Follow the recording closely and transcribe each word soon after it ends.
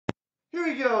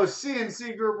we go.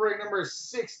 CNC group break number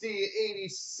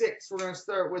 6086. We're going to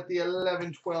start with the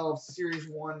 11-12 Series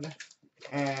 1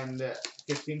 and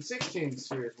 15-16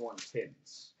 Series 1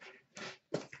 pins.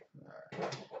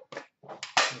 Alright.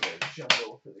 I'm going to jump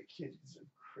over for the kids of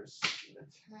Chris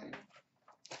Letang.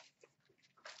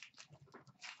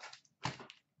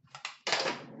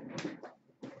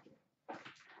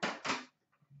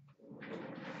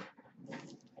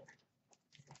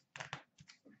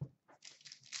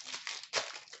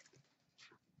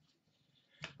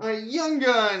 Young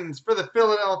Guns for the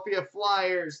Philadelphia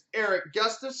Flyers, Eric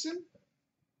Gustafson.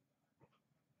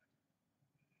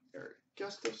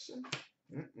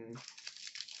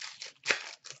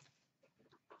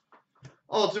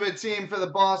 Ultimate Team for the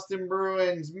Boston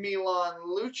Bruins, Milan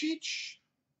Lucic.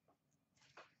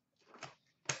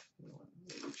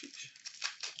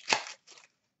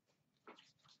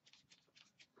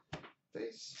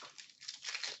 Base.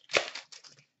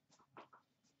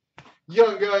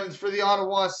 Young Guns for the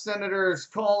Ottawa Senators,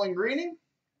 Colin Greening.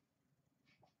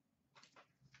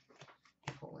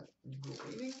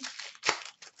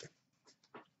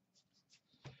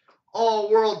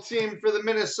 All-World Team for the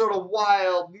Minnesota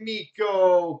Wild,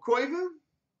 Mikko Koivu.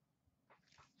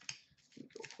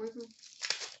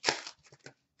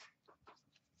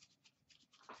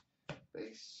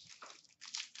 Base.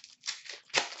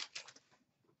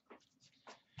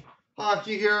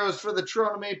 Hockey Heroes for the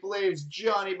Toronto Maple Leafs,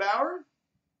 Johnny Bower.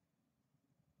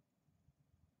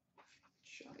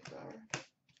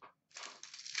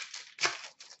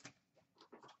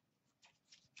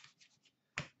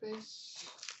 Base.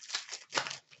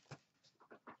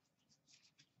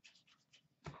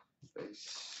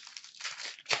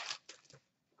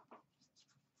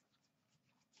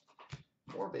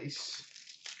 More base.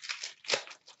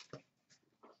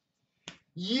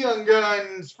 Young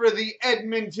Guns for the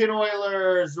Edmonton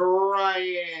Oilers,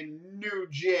 Ryan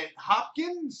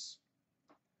Nugent-Hopkins.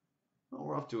 Well,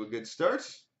 we're off to a good start.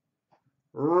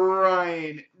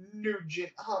 Ryan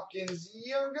Nugent-Hopkins,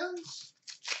 Young Guns.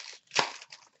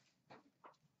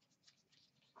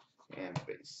 And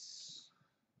base.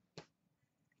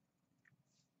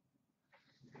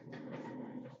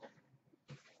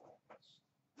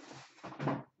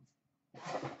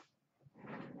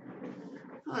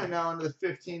 All right, now into the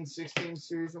 15-16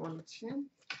 Series 1 to 10.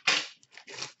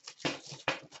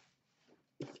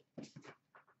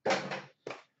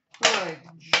 All right,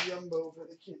 jumbo for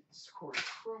the kids, Corey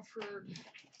Crawford.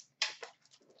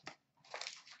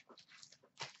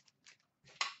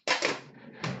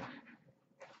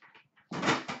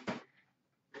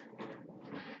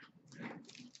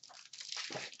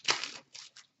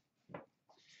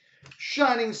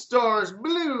 Shining Stars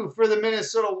Blue for the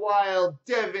Minnesota Wild,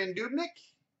 Devin Dubnyk.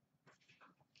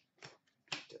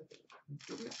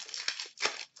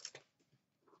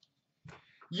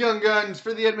 Young Guns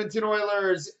for the Edmonton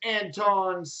Oilers,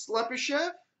 Anton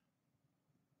Slepyshev.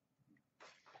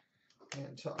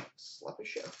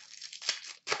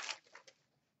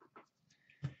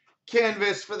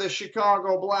 Canvas for the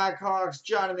Chicago Blackhawks,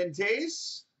 Jonathan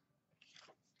Toews.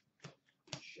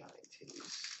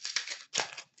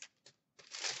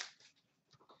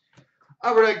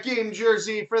 Alberta game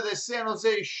jersey for the San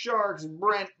Jose Sharks,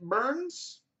 Brent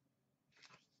Burns.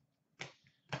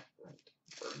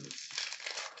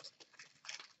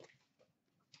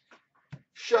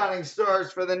 Shining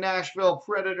Stars for the Nashville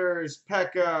Predators,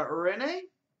 Pekka Rinne.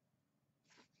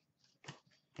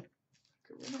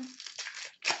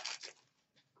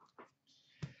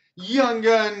 Young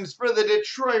Guns for the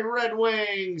Detroit Red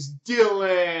Wings,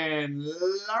 Dylan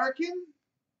Larkin.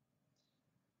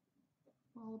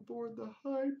 All aboard the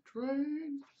hype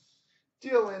train.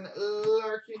 Dylan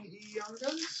Larkin, Young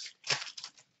Guns.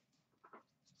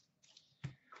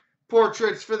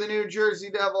 Portraits for the New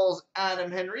Jersey Devils,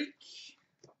 Adam Henrique.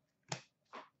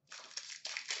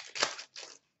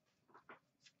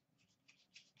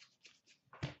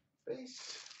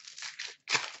 Base.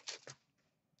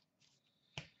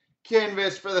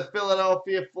 Canvas for the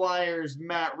Philadelphia Flyers,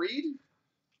 Matt Reed.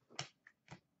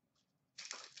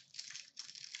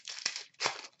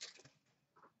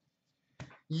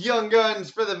 Young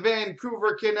Guns for the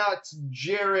Vancouver Canucks,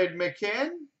 Jared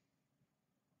McCann.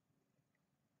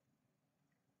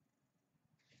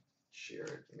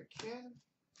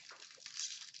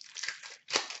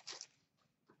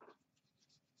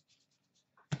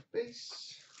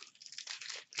 Base.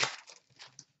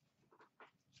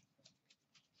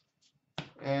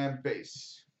 And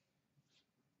base.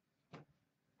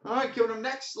 All right, coming up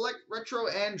next, select Retro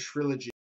and Trilogy.